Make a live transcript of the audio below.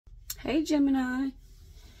Hey Gemini.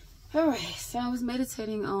 All right, so I was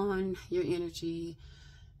meditating on your energy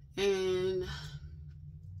and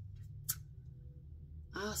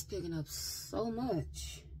I was picking up so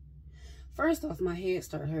much. First off, my head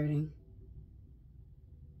started hurting.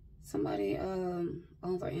 Somebody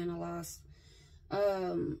overanalyzed.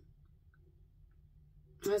 I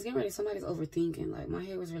was getting ready, somebody's overthinking. Like, my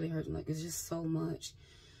head was really hurting. Like, it's just so much.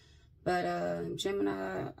 But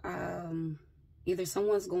Gemini, either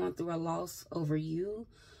someone's going through a loss over you,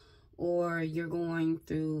 or you're going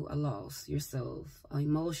through a loss yourself,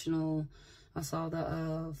 emotional. I saw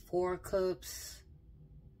the 4 cups.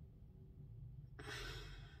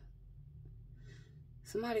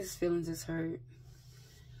 Somebody's feelings is hurt.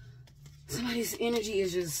 Somebody's energy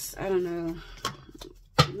is just, I don't know.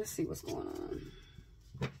 Let's see what's going on.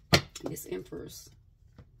 This Empress.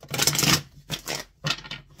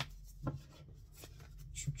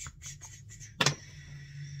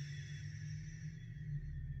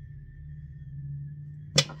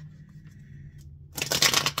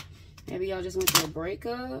 Maybe y'all just went through a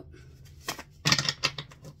breakup.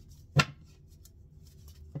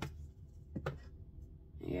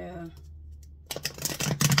 Yeah.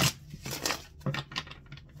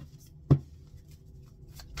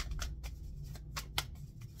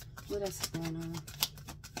 What else is going on?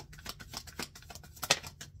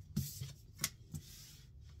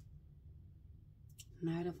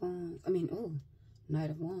 Knight of Wands. Knight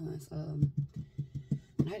of Wands.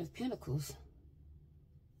 Knight of Pentacles.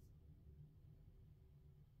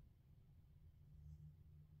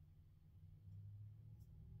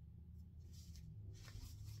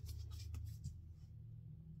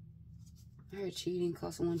 I heard cheating,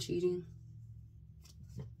 caught someone cheating.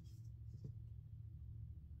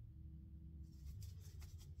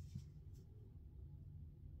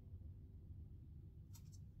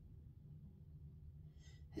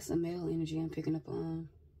 It's a male energy I'm picking up on.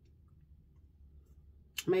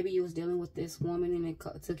 Maybe you was dealing with this woman and it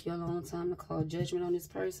took you a long time to call judgment on this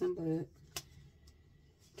person, but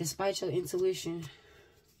despite your intuition,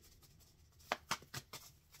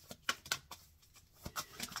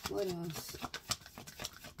 what else?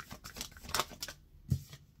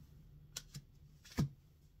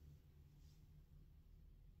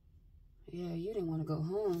 Yeah, you didn't want to go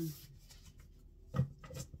home.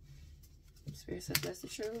 Spirit says that's the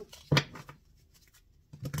truth.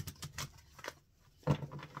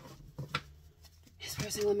 This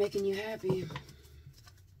person was making you happy.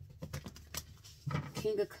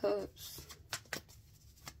 King of Cups.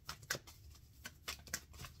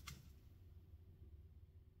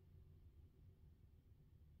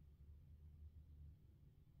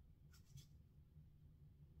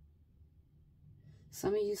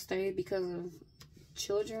 Some of you stayed because of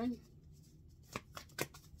children.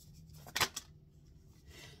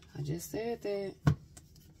 I just said that.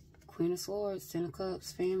 Queen of Swords, 10 of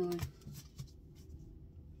Cups, family.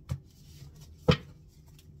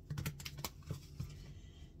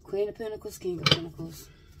 Queen of Pentacles, King of Pentacles.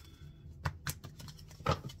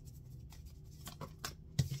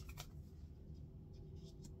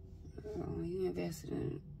 Oh, you invested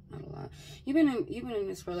in a lot. You've been in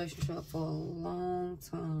this relationship for a long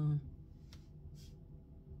time.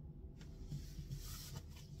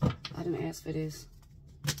 I didn't ask for this.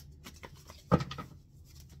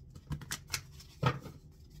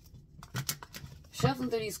 Shuffling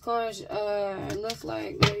through these cards, it looks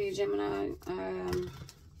like maybe Gemini,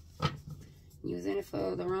 you was in it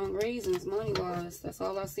for the wrong reasons, money-wise. That's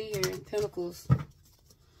all I see here. Pentacles.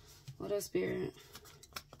 What up, Spirit?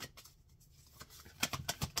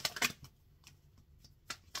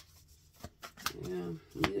 Yeah,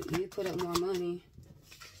 you put up more money.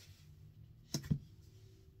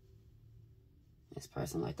 This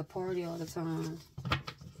person like to party all the time.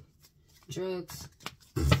 Drugs.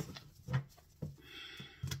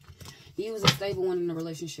 You was a stable one in the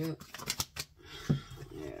relationship.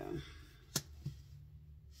 Yeah.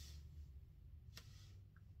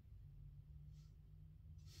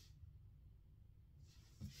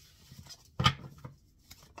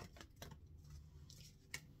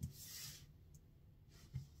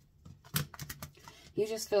 You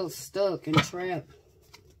just felt stuck and trapped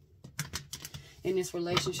in this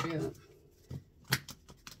relationship.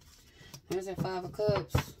 There's that 5 of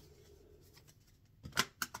Cups.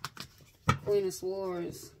 Queen of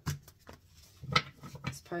Swords.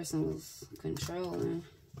 This person was controlling.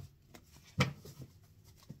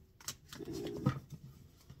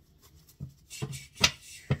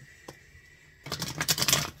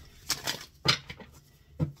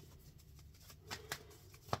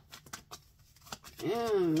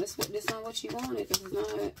 This not what you wanted.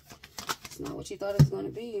 It's not what you thought it was going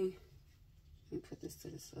to be. Let me put this to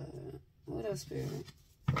the side. What else, Spirit?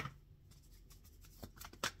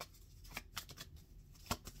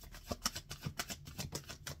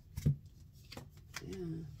 Yeah.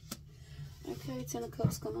 Okay, 10 of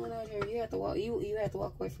Cups, come on out here. You have to walk. You have to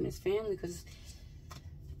walk away from this family, because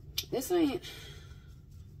this ain't.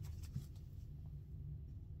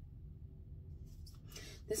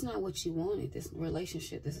 This is not what you wanted. This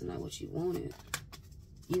relationship, this is not what you wanted.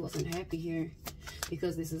 You wasn't happy here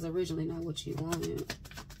because this is originally not what you wanted.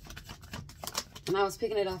 And I was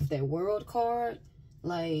picking it off that World card,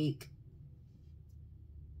 like,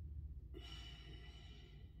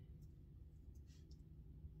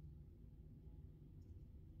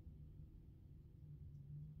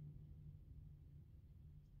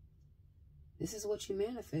 this is what you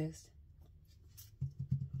manifest.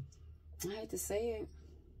 I hate to say it.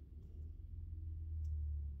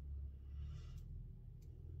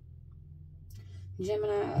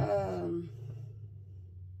 Gemini,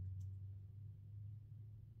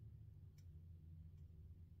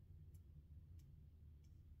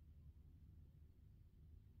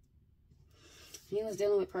 he was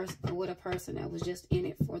dealing with a person that was just in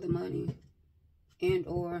it for the money. And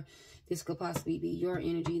or this could possibly be your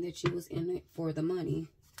energy that you was in it for the money.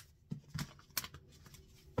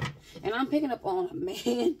 And I'm picking up on a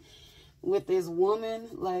man with this woman,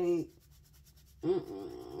 like,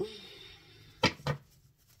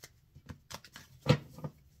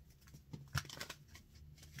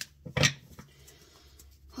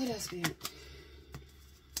 What else, man?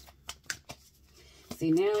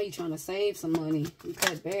 See, now you're trying to save some money. You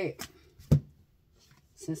cut back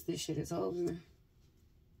since this shit is over.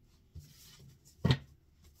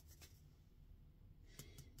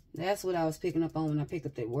 That's what I was picking up on when I picked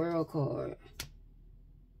up that World card.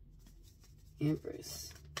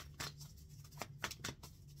 Empress.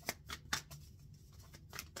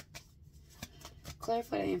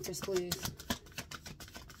 Clarify the Empress, please.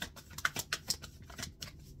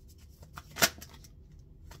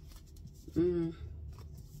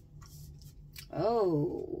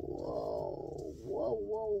 Oh, whoa,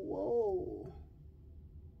 whoa, whoa.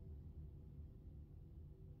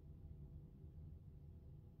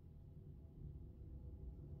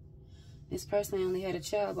 This person only had a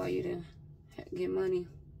child by you to get money.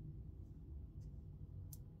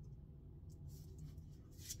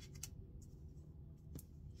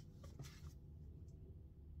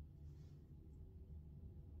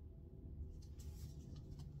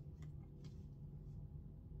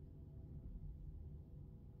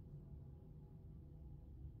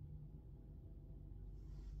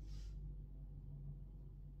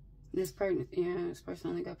 This person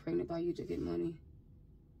only got pregnant by you to get money.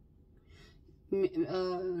 Yeah,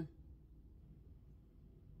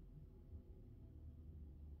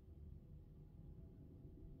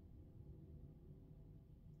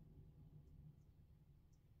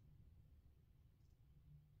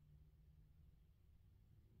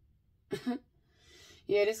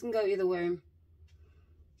 this can go either way.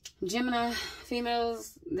 Gemini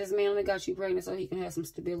females, this man only got you pregnant so he can have some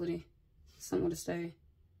stability, somewhere to stay.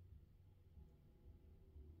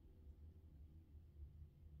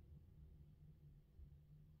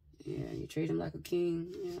 Yeah, you treat him like a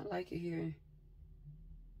king. Yeah, I like it here.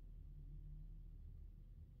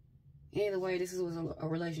 Either way, this was a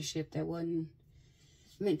relationship that wasn't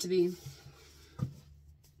meant to be.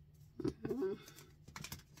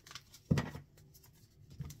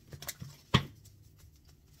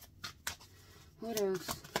 What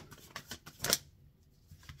else?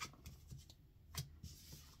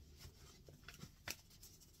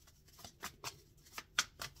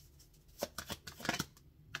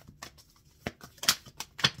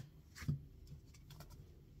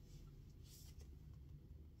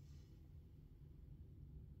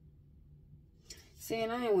 See,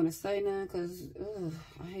 and I didn't want to say nothing because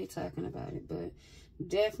I hate talking about it, but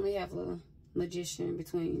definitely have a magician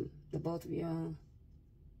between the both of y'all.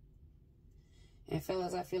 And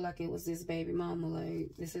fellas, I feel like it was this baby mama.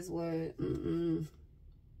 Like, this is what,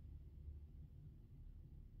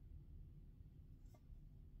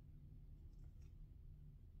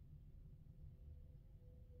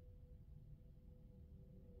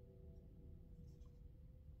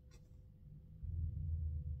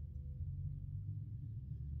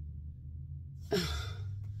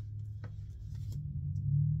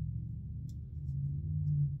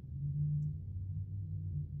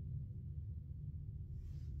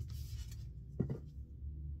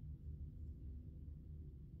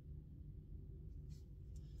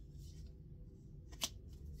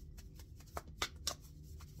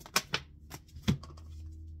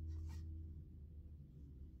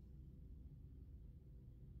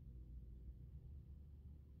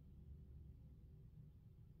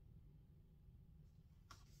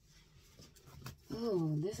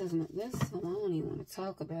 Oh, this is not, this I don't even want to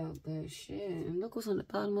talk about, but shit. And look what's on the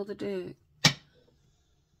bottom of the deck.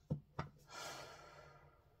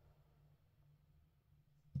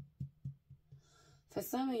 For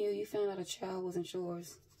some of you, you found out a child wasn't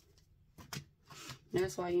yours.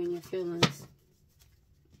 That's why you're in your feelings.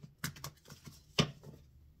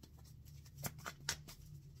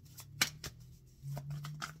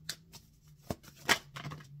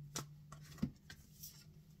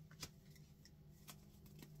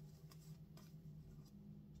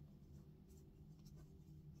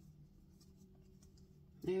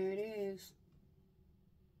 There it is.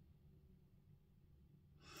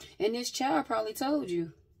 And this child probably told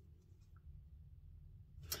you.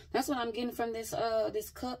 That's what I'm getting from this this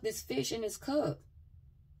cup, this fish in this cup.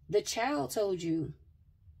 The child told you.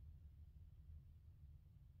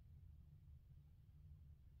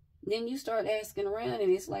 Then you start asking around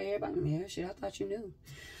and it's like everybody, yeah, shit, I thought you knew.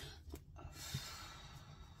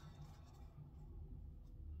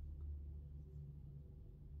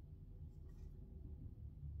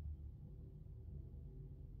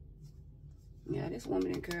 Yeah, this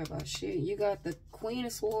woman didn't care about shit. You got the Queen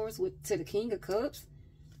of Swords to the King of Cups.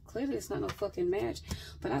 Clearly, it's not no fucking match.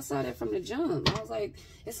 But I saw that from the jump. I was like,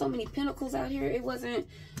 there's so many pentacles out here. It wasn't...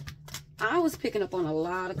 I was picking up on a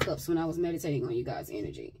lot of cups when I was meditating on you guys'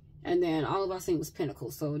 energy. And then all of I seen was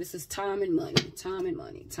pentacles. So this is time and money. Time and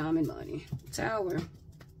money. Time and money. Tower.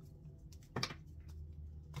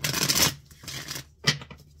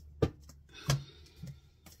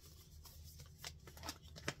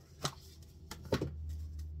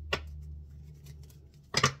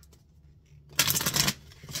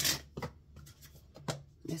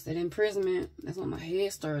 That's that imprisonment. That's when my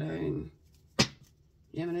head started hurting.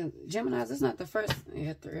 Geminis, it's not the first,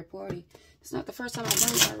 yeah, third party. It's not the first time I've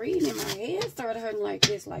done my reading and my head started hurting like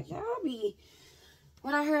this. Like, y'all be,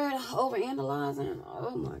 what I heard overanalyzing,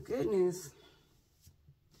 oh my goodness.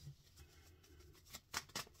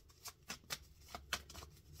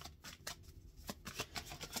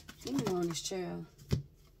 Give me more on this child.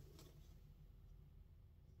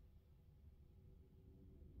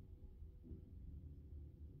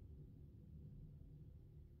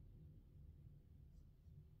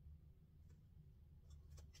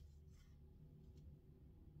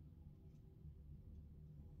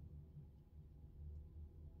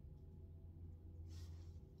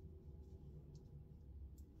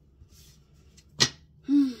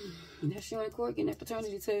 That's you in court getting that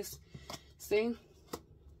paternity test. See?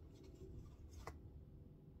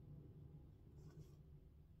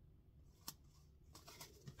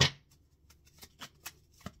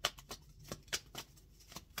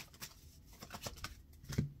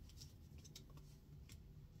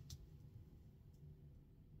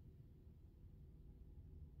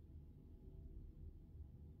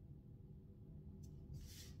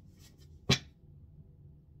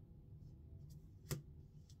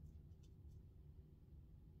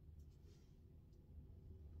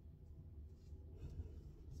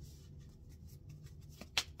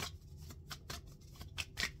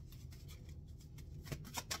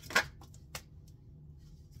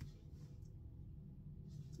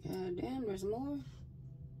 God damn, there's more.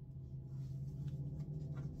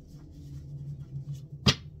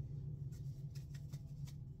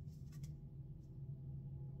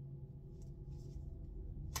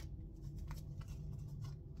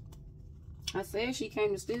 I said she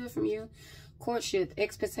came to steal from you. Courtship,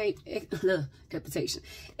 expectations,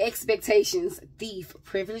 thief,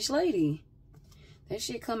 privileged lady. That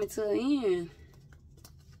shit coming to an end.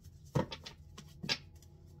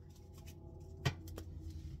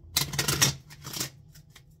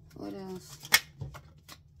 What else?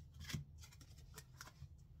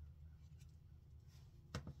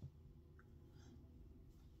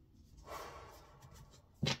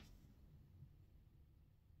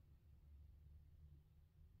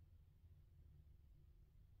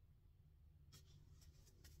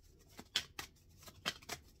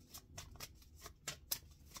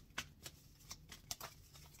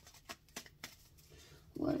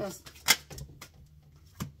 What else?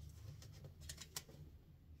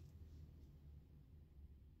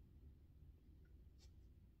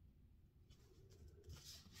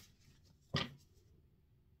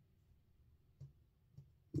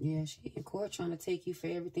 Yeah, she in court trying to take you for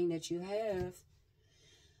everything that you have.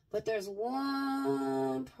 But there's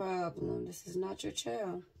one problem. This is not your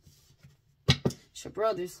child. It's your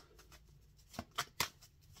brother's.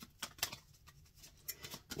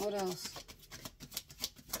 What else?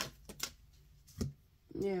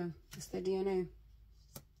 Yeah, it's the DNA.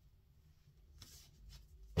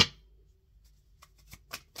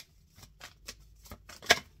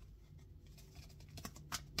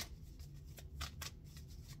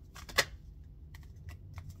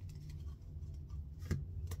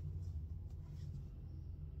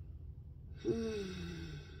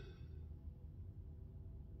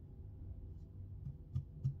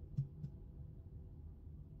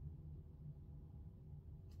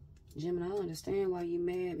 Gemini, I understand why you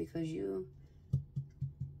mad, because you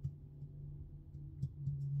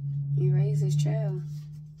raised this child.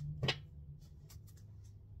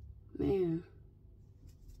 Man.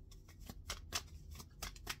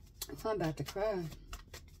 I'm about to cry.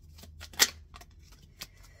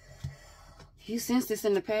 You sensed this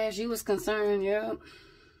in the past. You was concerned, yep.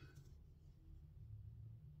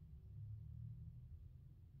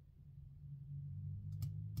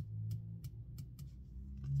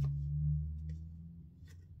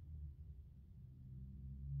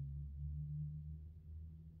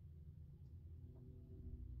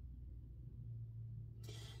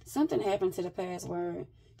 Something happened to the past where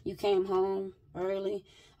you came home early.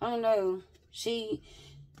 I don't know. She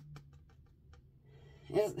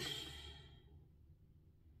is...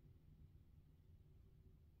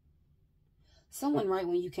 Someone right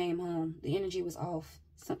when you came home, the energy was off.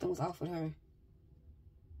 Something was off with her.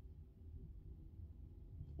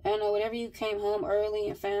 I don't know, whatever you came home early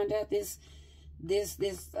and found out the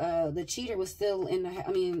cheater was still in the,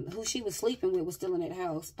 I mean, who she was sleeping with was still in that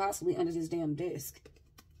house, possibly under this damn desk.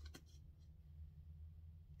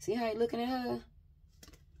 See how you looking at her?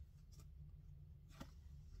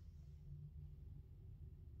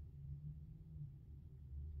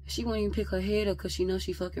 She won't even pick her head up because she knows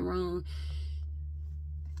she fucking wrong.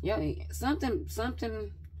 Yo, something,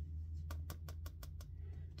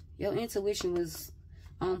 your intuition was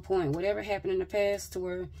on point. Whatever happened in the past to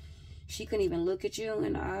where she couldn't even look at you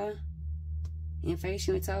in the eye and face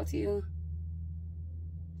you and talk to you.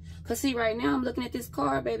 Because see, right now I'm looking at this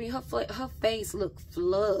card, baby. Her face look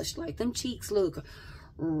flushed. Like, them cheeks look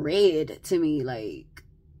red to me. Like,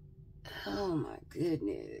 oh my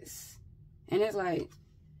goodness. And it's like,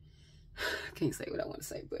 I can't say what I want to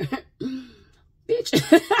say, but bitch.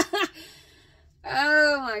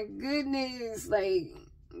 Oh my goodness. Like,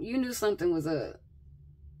 you knew something was up.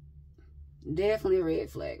 Definitely a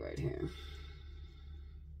red flag right here.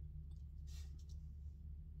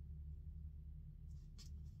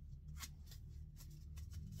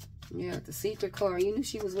 Yeah, the secret card. You knew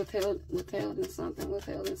she was withholding something,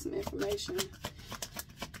 withholding some information.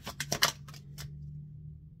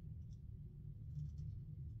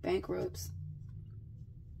 Bankrupts.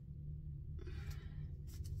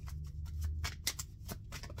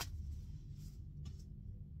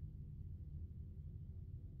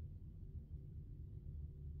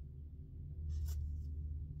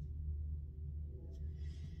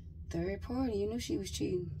 Third party. You knew she was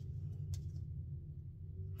cheating.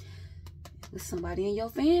 With somebody in your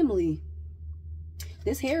family.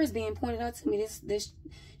 This hair is being pointed out to me.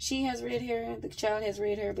 She has red hair. The child has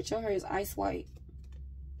red hair, but your hair is ice white.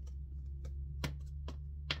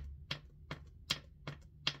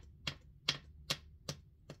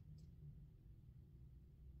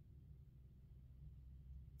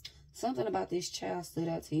 Something about this child stood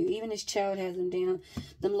out to you. Even this child has them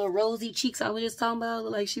little rosy cheeks I was just talking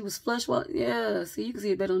about. Like she was flush. Well, yeah, see, you can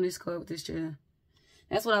see it better on this card with this child.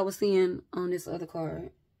 That's what I was seeing on this other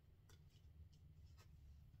card.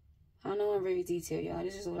 I know I'm very detailed, y'all.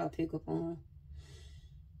 This is what I pick up on.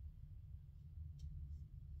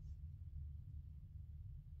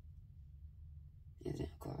 Yeah,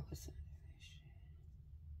 that card was that.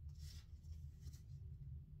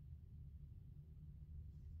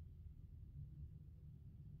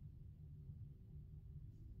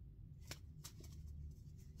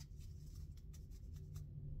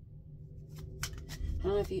 I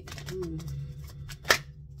don't know if you...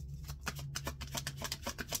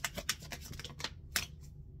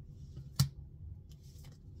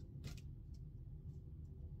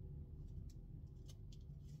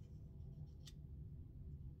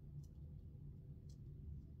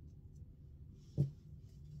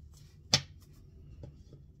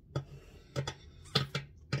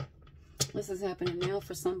 This is happening now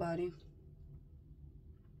for somebody.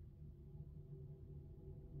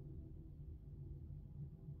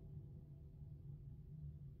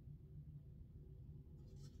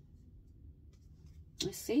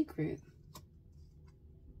 A secret.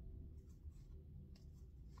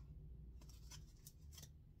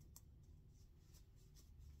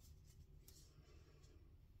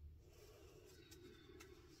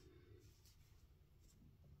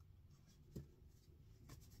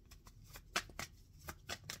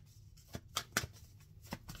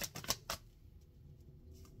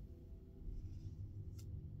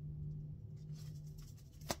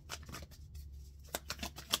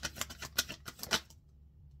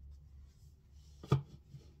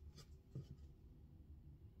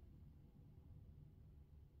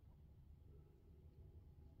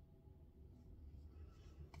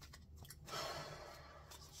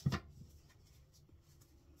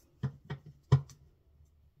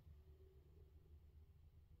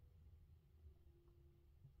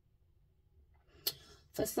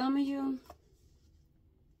 For some of you,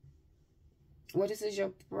 well, this is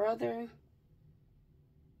your brother.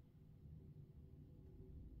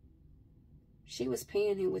 She was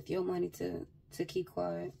paying him with your money to keep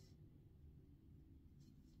quiet.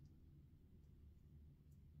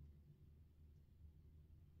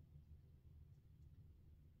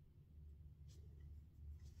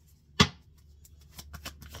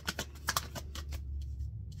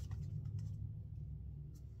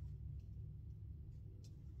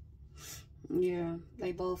 Yeah,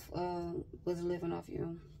 they both was living off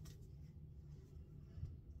you.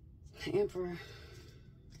 Emperor.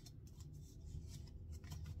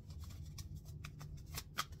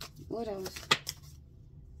 What else?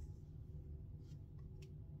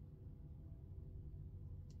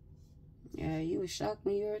 Yeah, you was shocked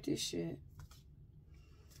when you heard this shit.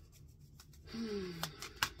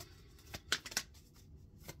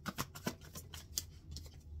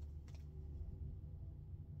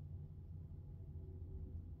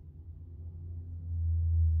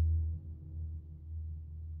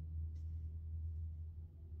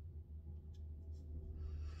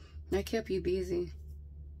 That kept you busy.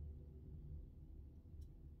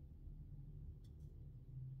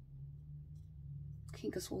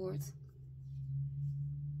 King of Swords.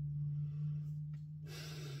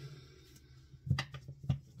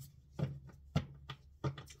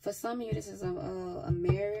 For some of you, this is a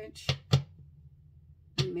marriage.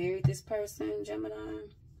 You married this person, Gemini.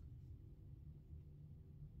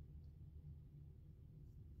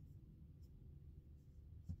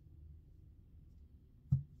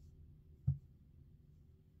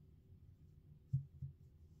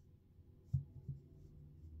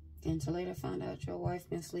 And to later find out your wife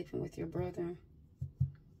been sleeping with your brother.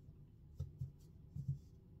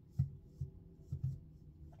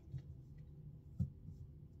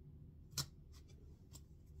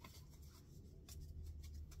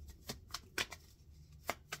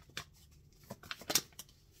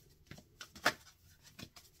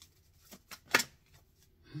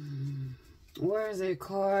 Where's the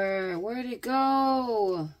card? Where'd it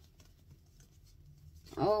go?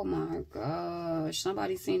 Oh my gosh.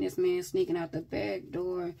 Somebody seen this man sneaking out the back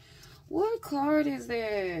door. What card is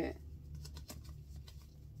that?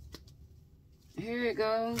 Here it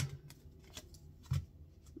go.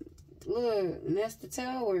 Look, and that's the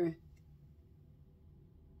Tower.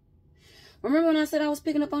 Remember when I said I was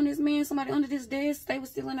picking up on this man, somebody under this desk, they was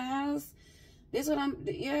still in the house? This what I'm,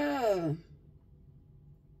 yeah.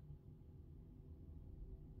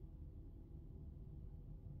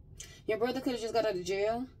 Your brother could have just got out of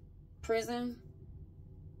jail, prison.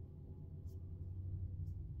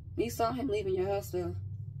 You saw him leaving your house though.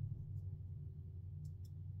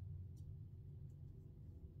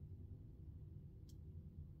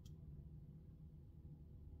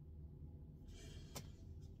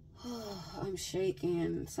 Oh, I'm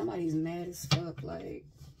shaking. Somebody's mad as fuck. Like,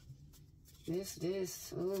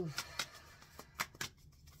 this. Oh.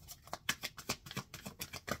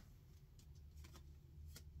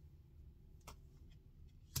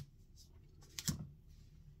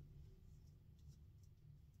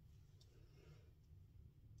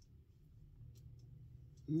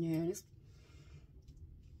 Yeah, this.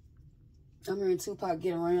 I'm hearing Tupac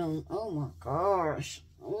get around. Oh my gosh.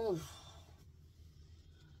 Oh.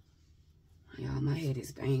 Y'all, my head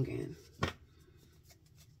is banging.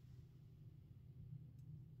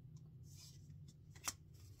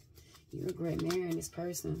 You regret marrying this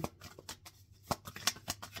person.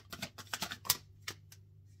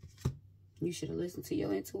 You should have listened to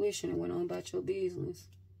your intuition and went on about your business.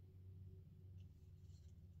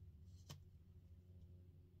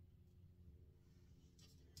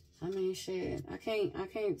 I mean, shit, I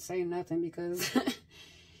can't say nothing because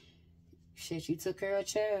shit, you took care of a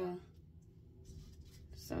child.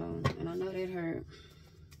 So, and I know that hurt.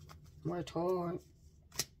 Worked hard.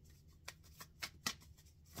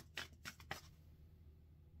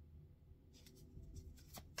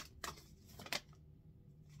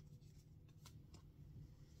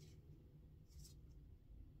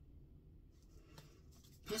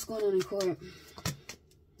 What's going on in court?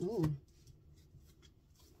 Ooh.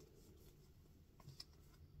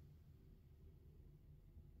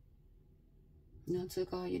 You done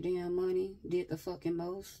took all your damn money, did the fucking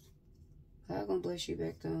most. God gonna bless you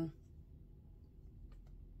back though.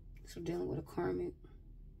 So dealing with a karmic.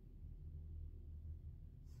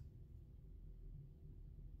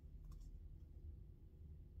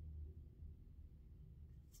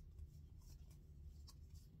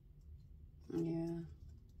 Yeah.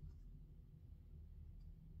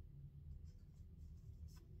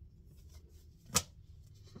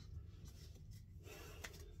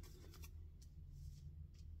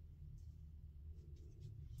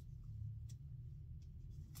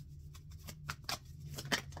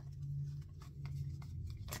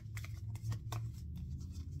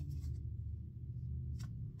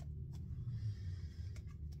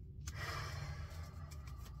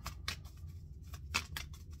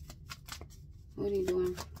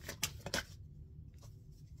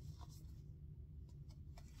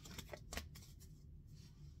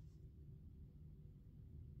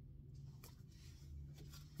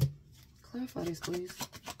 Clarify this, please.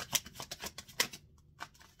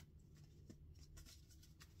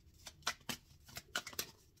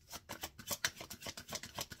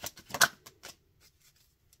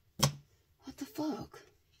 What the fuck?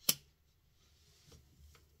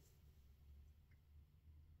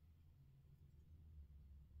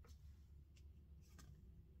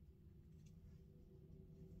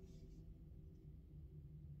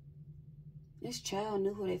 This child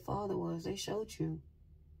knew who their father was. They showed you.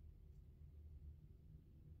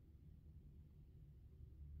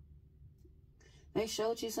 They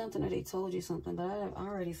showed you something or they told you something, but I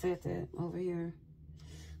already said that over here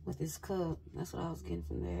with this cup. That's what I was getting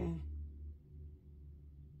from there.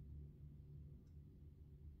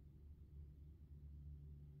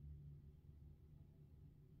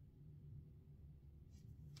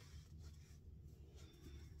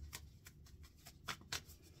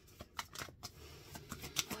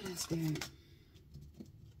 What is that?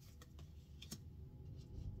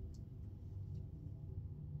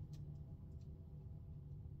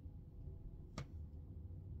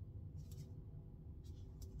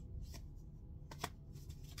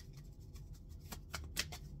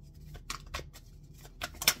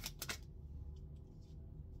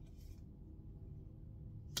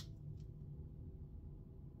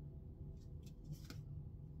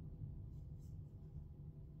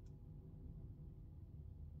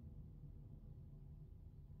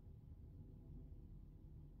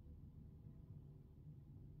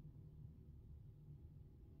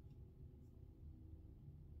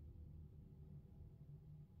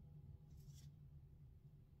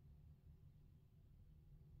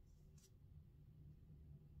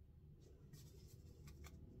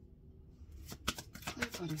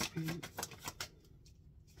 Clarify this, Spirit.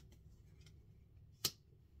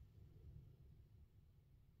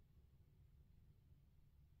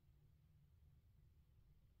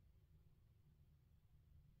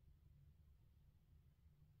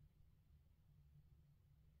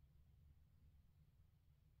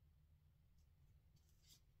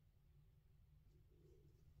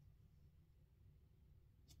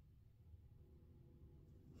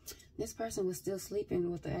 This person was still sleeping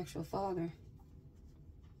with the actual father.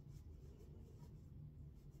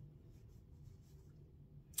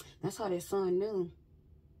 That's how their son knew.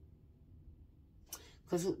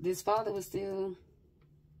 Because this father was still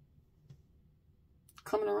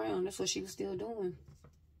coming around. That's what she was still doing.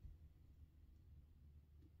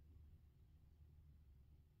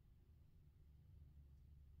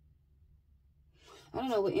 I don't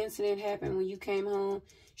know what incident happened when you came home.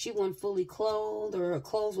 She wasn't fully clothed, or her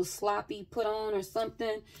clothes was sloppy put on or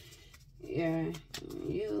something. Yeah,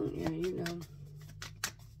 you know.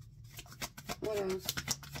 What else?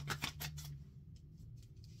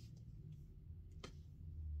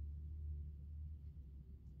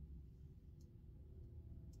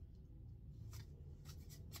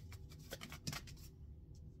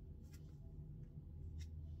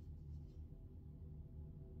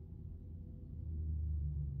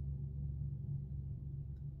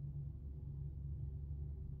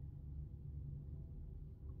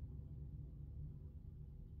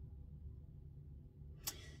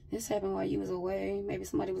 This happened while you was away. Maybe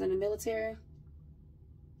somebody was in the military.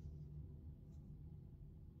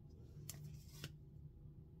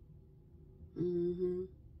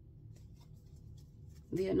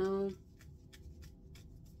 Vietnam.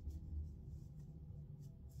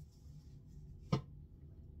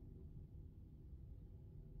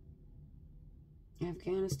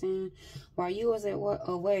 Afghanistan. While you was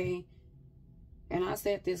away, and I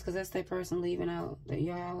said this because that's that person leaving out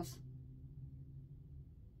your house.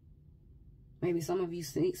 Maybe some of you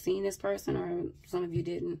seen this person, or some of you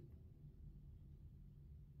didn't.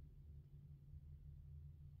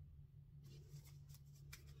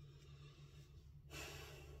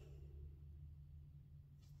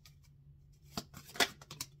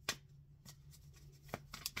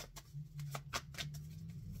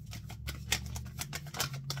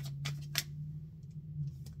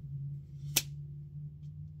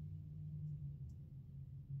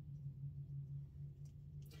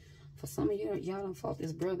 For some of you, y'all done fought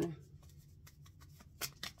this brother.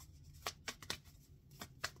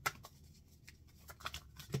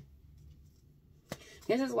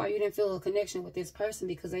 This is why you didn't feel a connection with this person,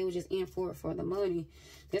 because they were just in for it for the money.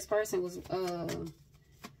 This person was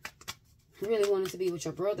really wanted to be with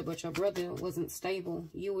your brother, but your brother wasn't stable.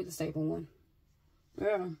 You were the stable one.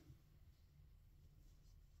 Yeah.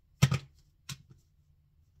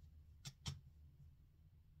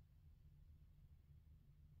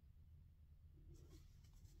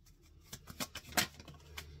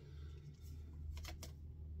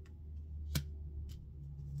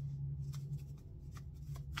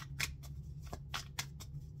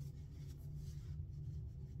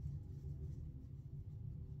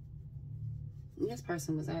 This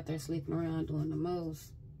person was out there sleeping around doing the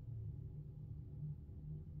most.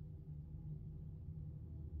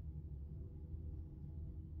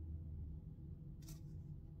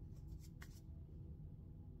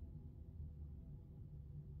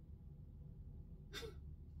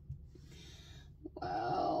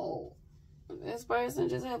 Wow. This person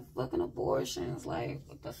just had fucking abortions. Like,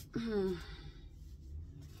 what the...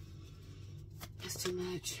 That's too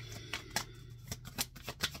much.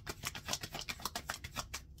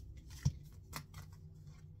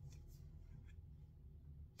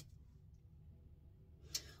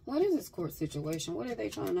 What is this court situation? What are they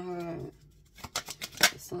trying to hide?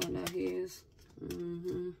 The son out here is.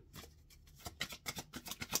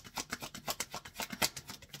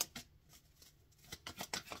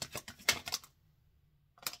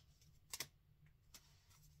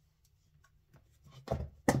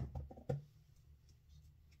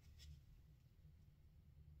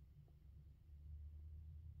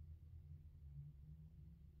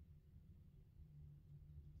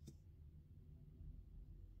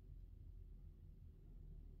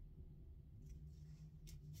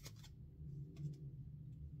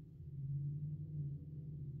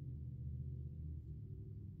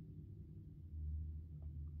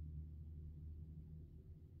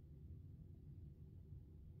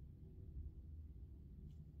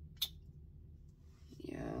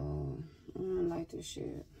 I don't like this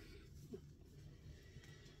shit.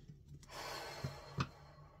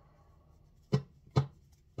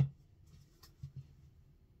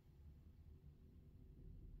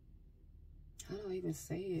 How do I even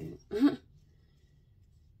say it? Oh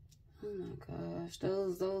my gosh.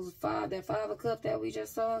 Those five, that 5 of cups that we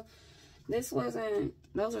just saw, this wasn't,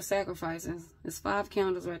 those are sacrifices. It's 5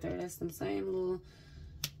 candles right there. That's them same little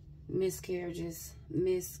miscarriages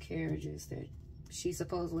that she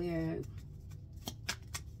supposedly had.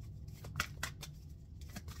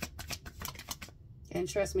 And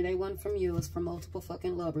trust me, they wasn't from you. It's from multiple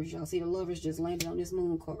fucking lovers. Y'all see the lovers just landed on this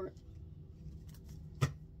moon card.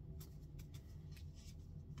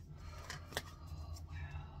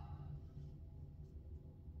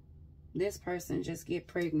 This person just get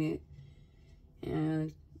pregnant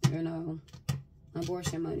and, you know,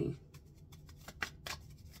 abortion money.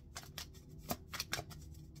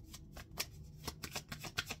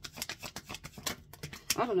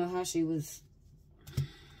 I don't know how she was...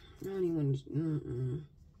 I don't even...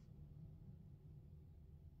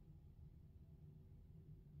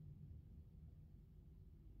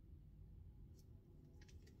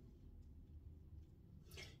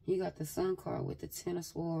 You got the Sun card with the 10 of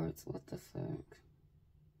Swords. What the fuck?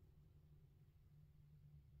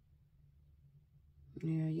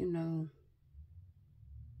 Yeah, you know.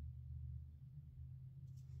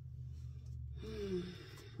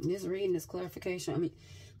 This reading is clarification. I mean,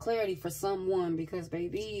 clarity for someone, because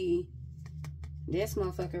baby, this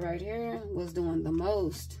motherfucker right here was doing the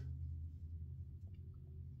most.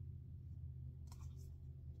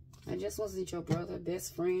 I just wasn't your brother,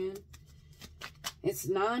 best friend. It's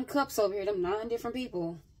 9 cups over here. Them 9 different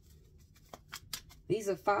people. These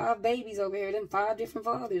are 5 babies over here. Them 5 different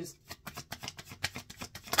fathers.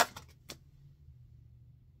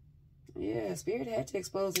 Yeah, Spirit had to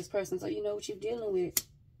expose this person so you know what you're dealing with.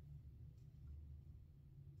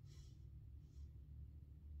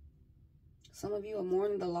 Some of you are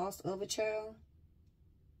mourning the loss of a child.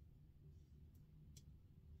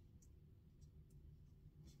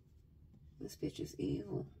 This bitch is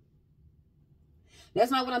evil. That's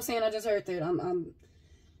not what I'm saying. I just heard that.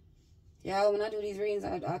 Y'all, when I do these readings,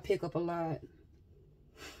 I pick up a lot.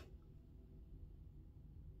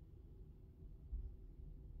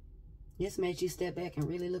 This made you step back and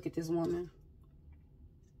really look at this woman.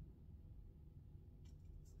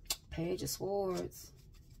 Page of Swords.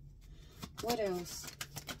 What else?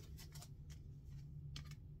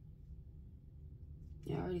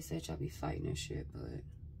 Yeah, I already said y'all be fighting and shit, but...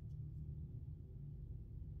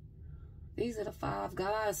 These are the 5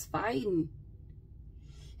 guys fighting.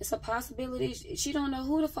 It's a possibility. She don't know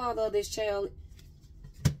who the father of this child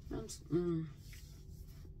is.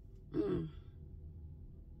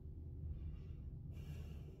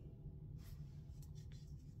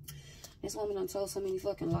 This woman done told so many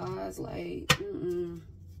fucking lies. Like,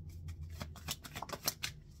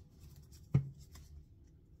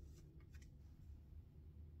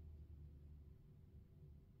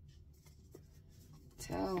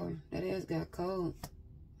 Tower. That ass got cold.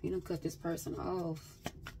 You done cut this person off.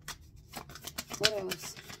 What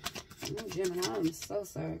else? Gemini, I'm so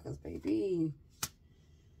sorry, because baby.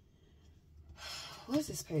 What's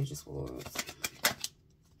this Page of Swords?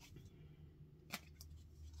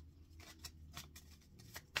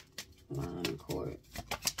 Line and cord.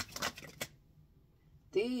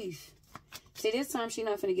 thief. See, this time she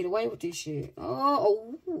not finna get away with this shit.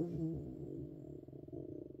 Oh.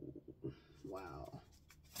 Wow.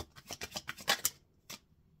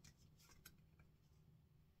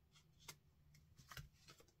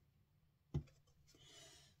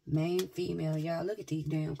 Main female. Y'all, look at these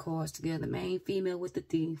damn cards together. Main female with the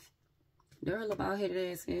thief. They're a little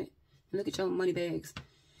headed ass head. Look at your money bags.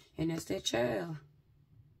 And that's that child.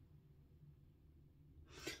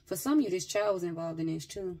 For some of you, this child was involved in this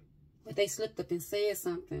too. But they slipped up and said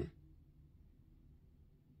something.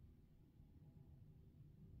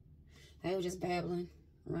 They were just babbling,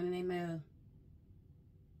 running their mouth.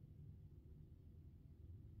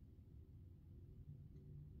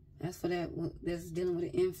 That's for that, that's dealing with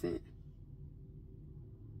an infant.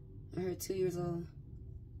 I heard 2 years old.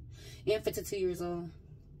 Infant to 2 years old.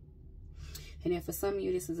 And then for some of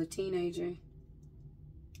you, this is a teenager.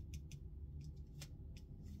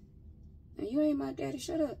 And you ain't my daddy,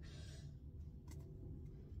 shut up.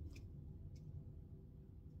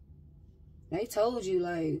 They told you,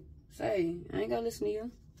 like, say, I ain't gonna listen to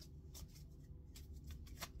you.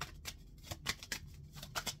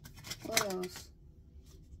 What else?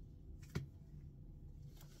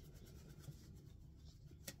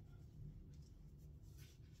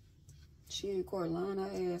 She in court lying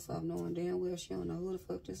her ass off, knowing damn well she don't know who the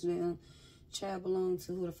fuck this damn child belongs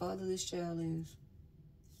to, who the father of this child is.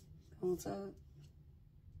 On top.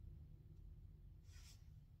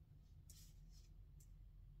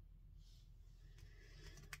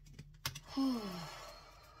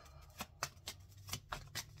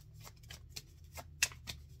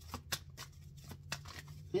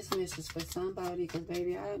 This message is for somebody, because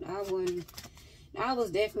baby, I was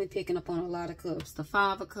definitely picking up on a lot of cups. The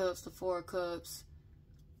 5 of cups, the 4 of cups.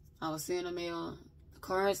 I was seeing them all. The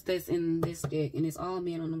cards that's in this deck, and it's all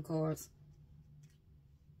men on them cards.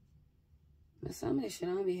 But some of this shit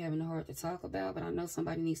I don't be having a heart to talk about, but I know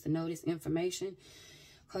somebody needs to know this information.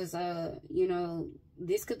 Because, you know,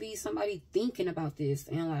 this could be somebody thinking about this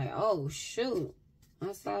and like, oh, shoot.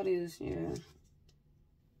 I saw this, yeah.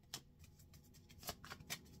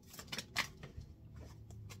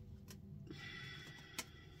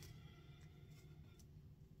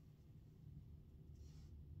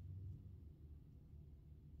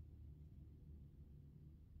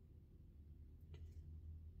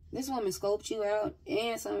 This woman scoped you out,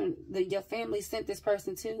 and your family sent this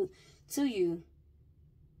person to you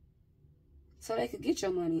so they could get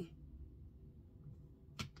your money.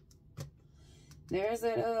 There's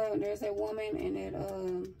that woman and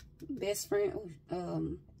that best friend.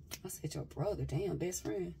 I said your brother, damn, best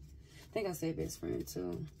friend. I think I said best friend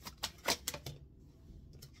too.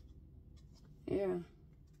 Yeah.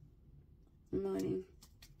 Money.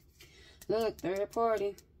 Look, third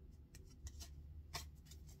party.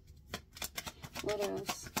 What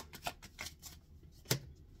else?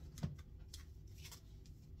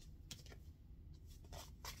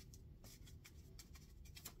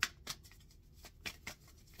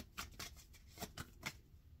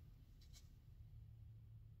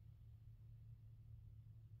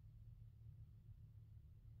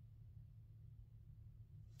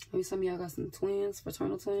 Maybe some of y'all got some twins,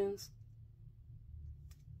 fraternal twins.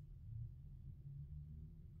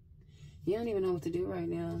 You don't even know what to do right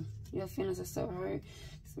now. Your feelings are so hurt.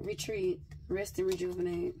 So retreat, rest and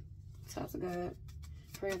rejuvenate. Talk to God.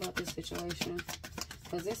 Pray about this situation.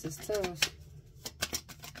 Because this is tough.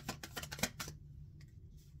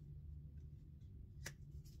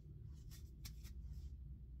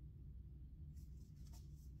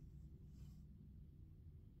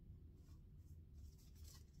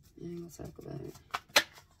 I ain't gonna talk about it.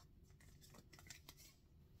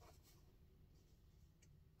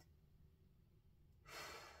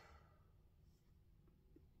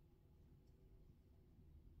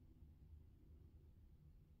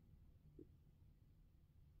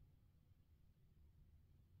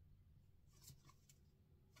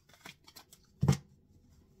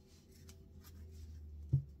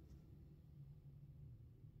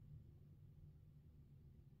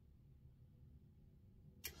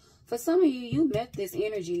 For some of you, you met this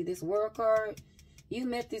energy, this world card. You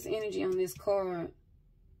met this energy on this card.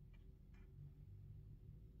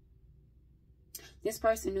 This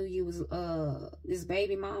person knew you was this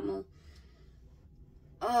baby mama.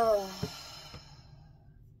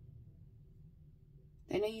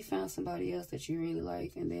 They know you found somebody else that you really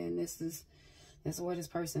like, and then that's where this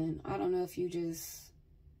person, I don't know if you just,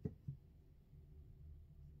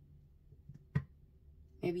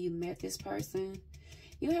 maybe you met this person.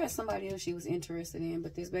 You had somebody else she was interested in,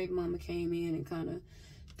 but this baby mama came in and kind of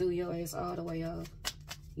threw your ass all the way off.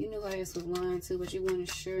 You knew her ass was lying too, but you weren't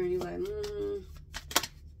sure, and you're like,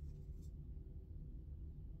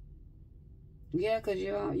 Yeah, because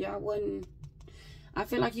y'all wasn't... I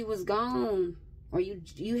feel like you was gone. Or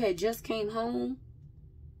you had just came home.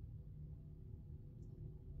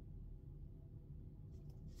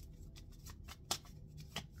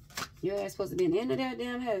 Your ass supposed to be in the end of that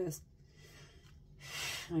damn house.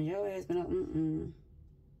 And your ass been up,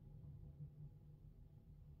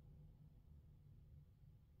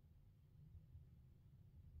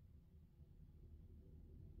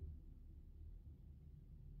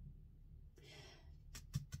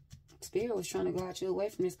 Spirit was trying to go out you away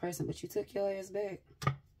from this person, but you took your ass back.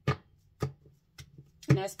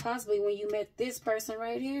 And that's possibly when you met this person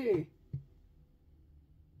right here.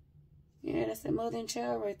 Yeah, that's that mother and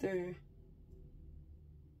child right there.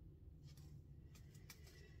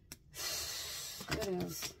 What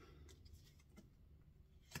else?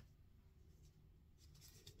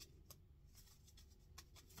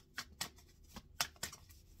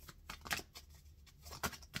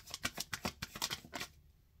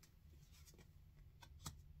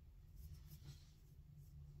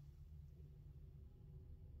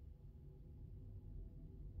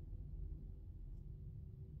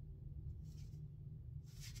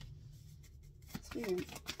 Spirit.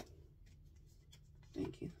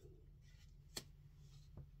 Thank you.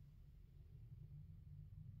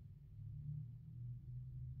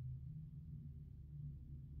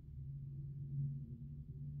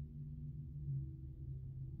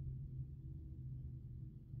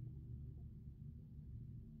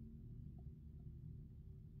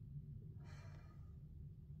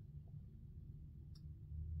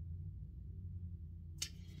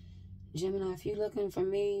 Gemini, if you're looking for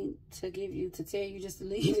me to tell you just to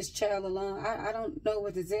leave this child alone, I don't know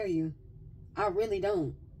what to tell you. I really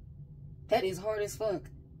don't. That is hard as fuck.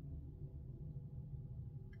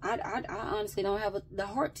 I honestly don't have the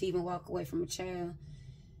heart to even walk away from a child.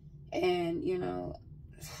 And, you know,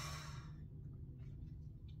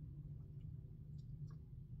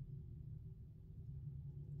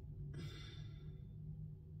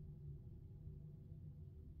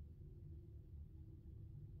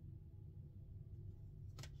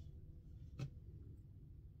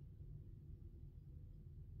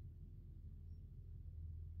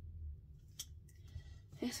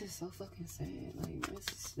 this is so fucking sad. Like,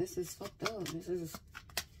 this is fucked up. This is...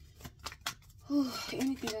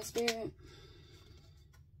 anything else, Spirit?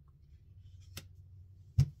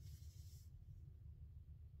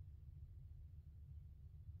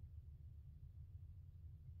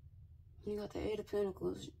 You got the Eight of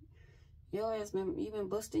Pentacles. Your ass you've been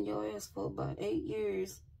busting your ass for about 8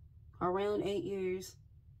 years. Around 8 years.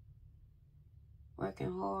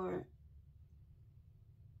 Working hard.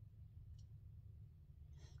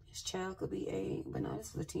 This child could be 8, but no,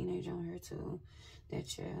 this is a teenager on here too. That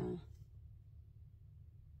child.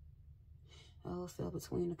 Oh, it fell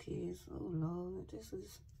between the kids. Oh Lord,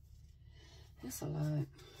 that's a lot.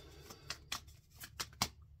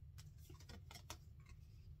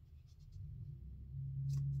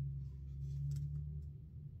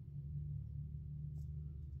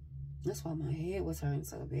 That's why my head was hurting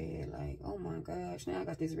so bad. Like, oh my gosh, now I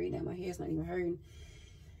got this reading and my head's not even hurting.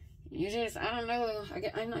 You just, I don't know.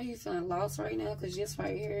 I know you're feeling lost right now because just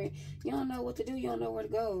right here, you don't know what to do. You don't know where to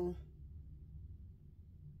go.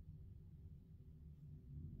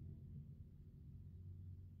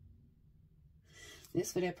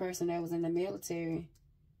 This for that person that was in the military.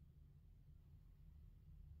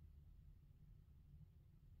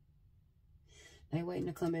 They waiting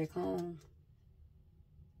to come back home.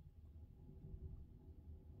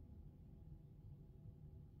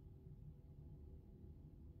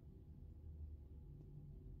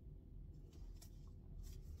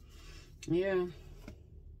 Yeah.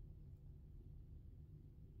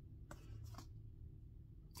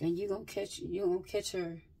 And you gonna catch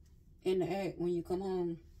her in the act when you come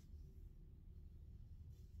home.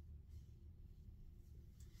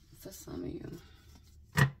 For some of you.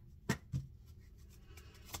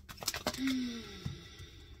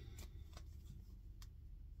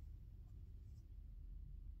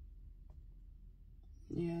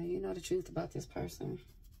 Yeah, you know the truth about this person.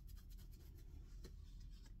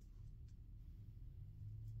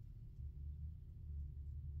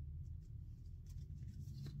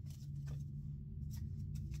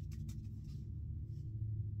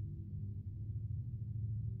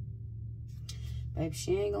 Baby,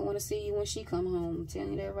 she ain't gonna want to see you when she come home. I'm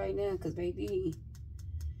telling you that right now, because baby,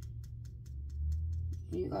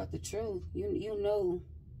 you got the truth. You know.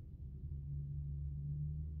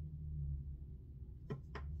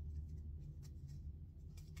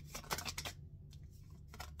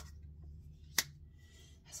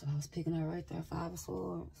 That's what I was picking up right there. 5 of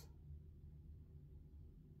Swords.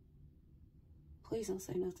 Please don't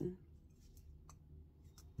say nothing.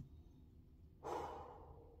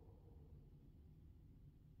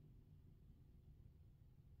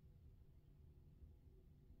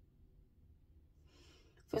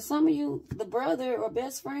 For some of you, the brother or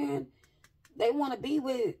best friend, they want to be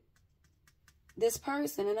with this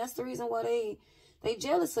person. And that's the reason why they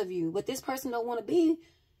jealous of you. But this person don't want to be.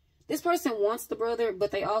 This person wants the brother,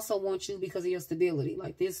 but they also want you because of your stability.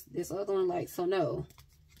 Like this other one, like, so no.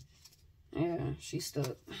 Yeah, she's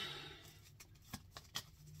stuck.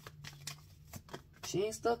 She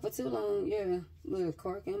ain't stuck for too long. Yeah. Look,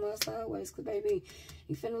 car came out sideways. Cause baby,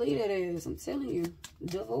 you finna leave that ass. I'm telling you.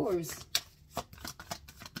 Divorce.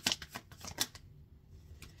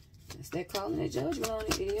 It's that calling that judgment on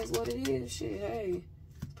it. It is what it is. Shit, hey.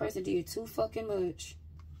 This person did too fucking much.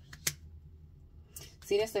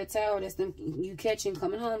 See, that's that tower. That's them. You catching,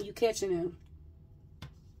 coming home, you catching him.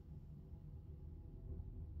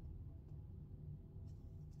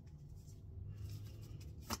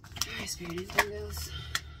 Alright, Spirit, anything else?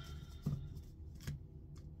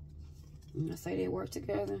 I say they work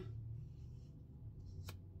together.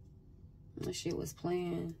 That shit was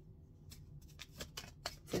planned.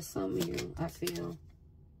 For some of you, I feel.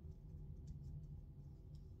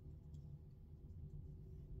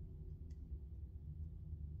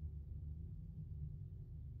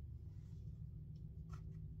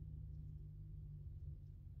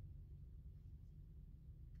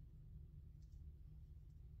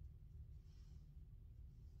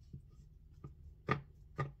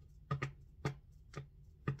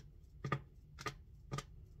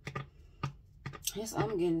 Yes,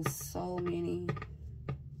 I'm getting so many.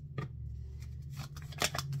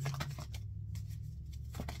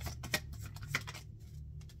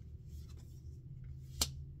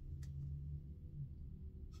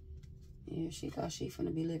 Yeah, she thought she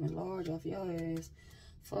finna be living large off your ass.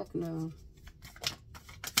 Fuck no.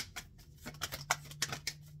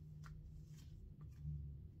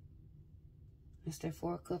 It's that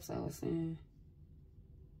 4 of Cups I was saying.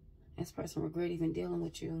 This person regret even dealing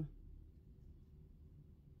with you.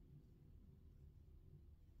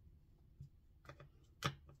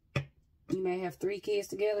 You may have 3 kids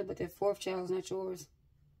together, but that 4th child is not yours.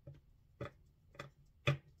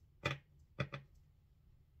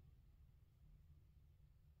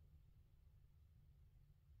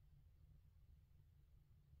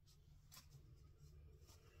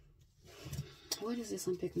 What is this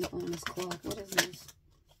I'm picking up on this cloth? What is this?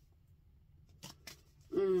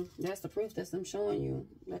 That's the proof that I'm showing you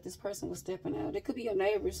that this person was stepping out. It could be your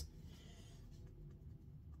neighbors.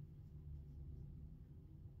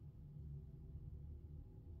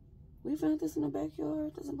 We found this in the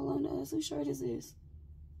backyard. Doesn't belong to us. Whose shirt is this?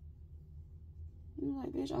 You're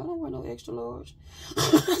like, bitch, I don't wear no extra large.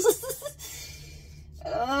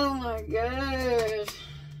 Oh my gosh.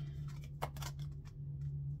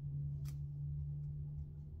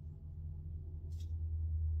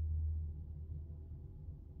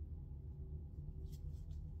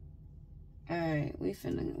 Alright, we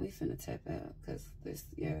finna tap out because this,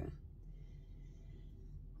 yeah.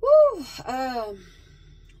 Woo!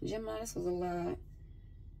 Gemini, this was a lot.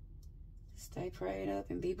 Stay prayed up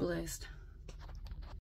and be blessed.